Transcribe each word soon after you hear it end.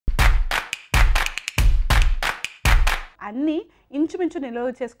అన్నీ ఇంచుమించు నిల్వ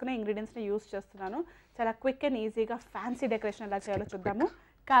చేసుకునే ఇంగ్రీడియంట్స్ని యూస్ చేస్తున్నాను. చాలా క్విక్ అండ్ ఈజీగా ఫ్యాన్సీ డెకరేషన్ ఎలా చేయాలో చూద్దాము.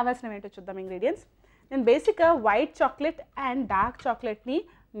 కావాల్సినవి ఏంటో చూద్దాం ఇంగ్రీడియంట్స్. నేను బేసిక్గా white chocolate and dark చాక్లెట్ని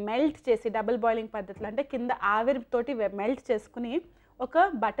melt చేసి డబుల్ బాయిలింగ్ పద్ధతిలో అంటే కింద ఆవిరితోటి మెల్ట్ చేసుకుని ఒక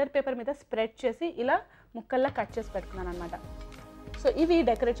బటర్ పేపర్ మీద స్ప్రెడ్ చేసి ఇలా ముక్కల్లా కట్ చేసి పెట్టుకున్నాను అనమాట. సో ఇవి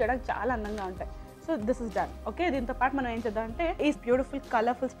డెకరేట్ చేయడానికి చాలా అందంగా ఉంటాయి. So this is done. Okay, దీంతో పాటు మనం ఏం చేద్దాం అంటే ఈ బ్యూటిఫుల్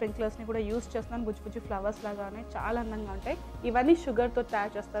కలర్ఫుల్ స్ప్రింక్లర్స్ని కూడా యూస్ చేస్తున్నాను. బుజ్జి బుజ్జి ఫ్లవర్స్ లాగా ఉన్నాయి, చాలా అందంగా ఉంటాయి. ఇవన్నీ షుగర్తో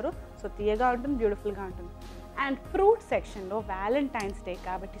తయారు చేస్తారు. సో తీయగా ఉంటుంది, బ్యూటిఫుల్గా ఉంటుంది. అండ్ ఫ్రూట్ సెక్షన్లో వ్యాలంటైన్స్ డే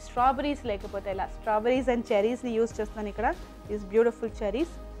కాబట్టి స్ట్రాబెరీస్ లేకపోతే ఇలా స్ట్రాబెరీస్ అండ్ చెరీస్ని యూస్ చేస్తున్నాను ఇక్కడ. These beautiful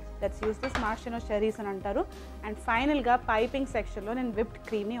cherries, let's use this మార్షినో cherries అని అంటారు. అండ్ ఫైనల్గా పైపింగ్ సెక్షన్లో నేను విప్డ్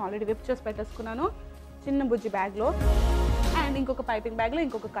క్రీమ్ని ఆల్రెడీ విప్ చేసి పెట్టేసుకున్నాను చిన్న బుజ్జి బ్యాగ్లో. అండ్ ఇంకొక పైపింగ్ బ్యాగ్లో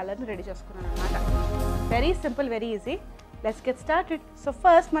ఇంకొక కలర్ని రెడీ చేసుకున్నాను అనమాట. Very simple, very easy. Let's get started. So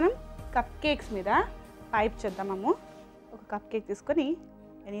first మనం కప్ కేక్స్ మీద పైప్ చేద్దాము. ఒక కప్ కేక్ తీసుకొని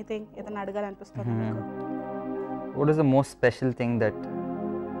ఎనీథింగ్ ఏదైనా అడగాలనిపిస్తుంది మీకు? What is the most special thing that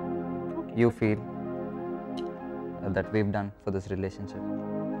you feel that we've done for this relationship?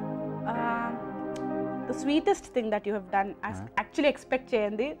 The sweetest thing that you have done, actually expect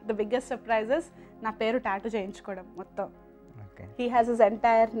cheyandi, the biggest surprises na peru tattoo cheyinchukodam mottham. Okay. He has his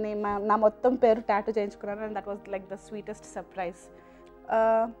entire name, na mottham peru tattoo cheyinchukunnanu, and that was like the sweetest surprise.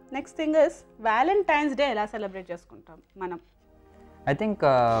 Next thing is Valentine's Day ela celebrate cheskuntam manam. I think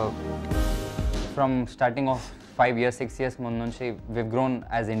from starting off 5 years, 6 years mununchi we've grown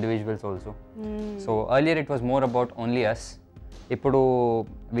as individuals also. So earlier it was more about only us. Ippudu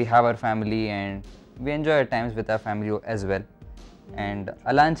we have our family and we enjoy our times with our family as well. And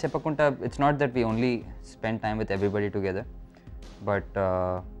ala ani cheppakunta, it's not that we only spend time with everybody together, but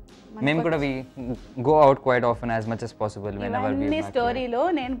మేము కూడా we go out quite often as much as possible whenever we are. ఈ స్టోరీలో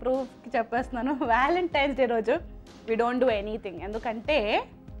నేను proof చెప్పేస్తున్నాను. Valentine's day రోజు we don't do anything. ఎందుకంటే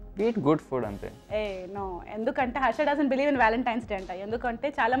we eat good food అంతే. No, ఎందుకంటే Harsha doesn't believe in Valentine's day అంట. ఎందుకంటే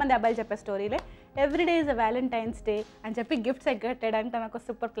చాలా మంది అబ్బాయిలు చెప్పే స్టోరీలే every day is a Valentine's day అని చెప్పి గిఫ్ట్స్ ఎగ్గట్టేయడానికి నాకు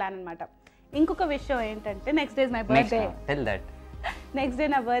సూపర్ ప్లాన్ అనమాట. ఇంకొక విషయం ఏంటంటే next day is my birthday. Tell that. Next day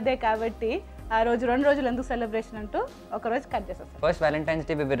నా బర్త్డే కాబట్టి ఆ రోజు 2 రోజులు ఎందుకు సెలబ్రేషన్ అంటూ ఒక రోజు కట్ చేసేస్తాం. First Valentine's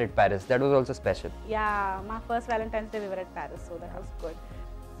day we were at Paris. That was also special. Yeah, my first Valentine's Day we were at Paris, so that was good.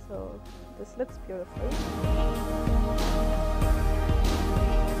 So this looks beautiful.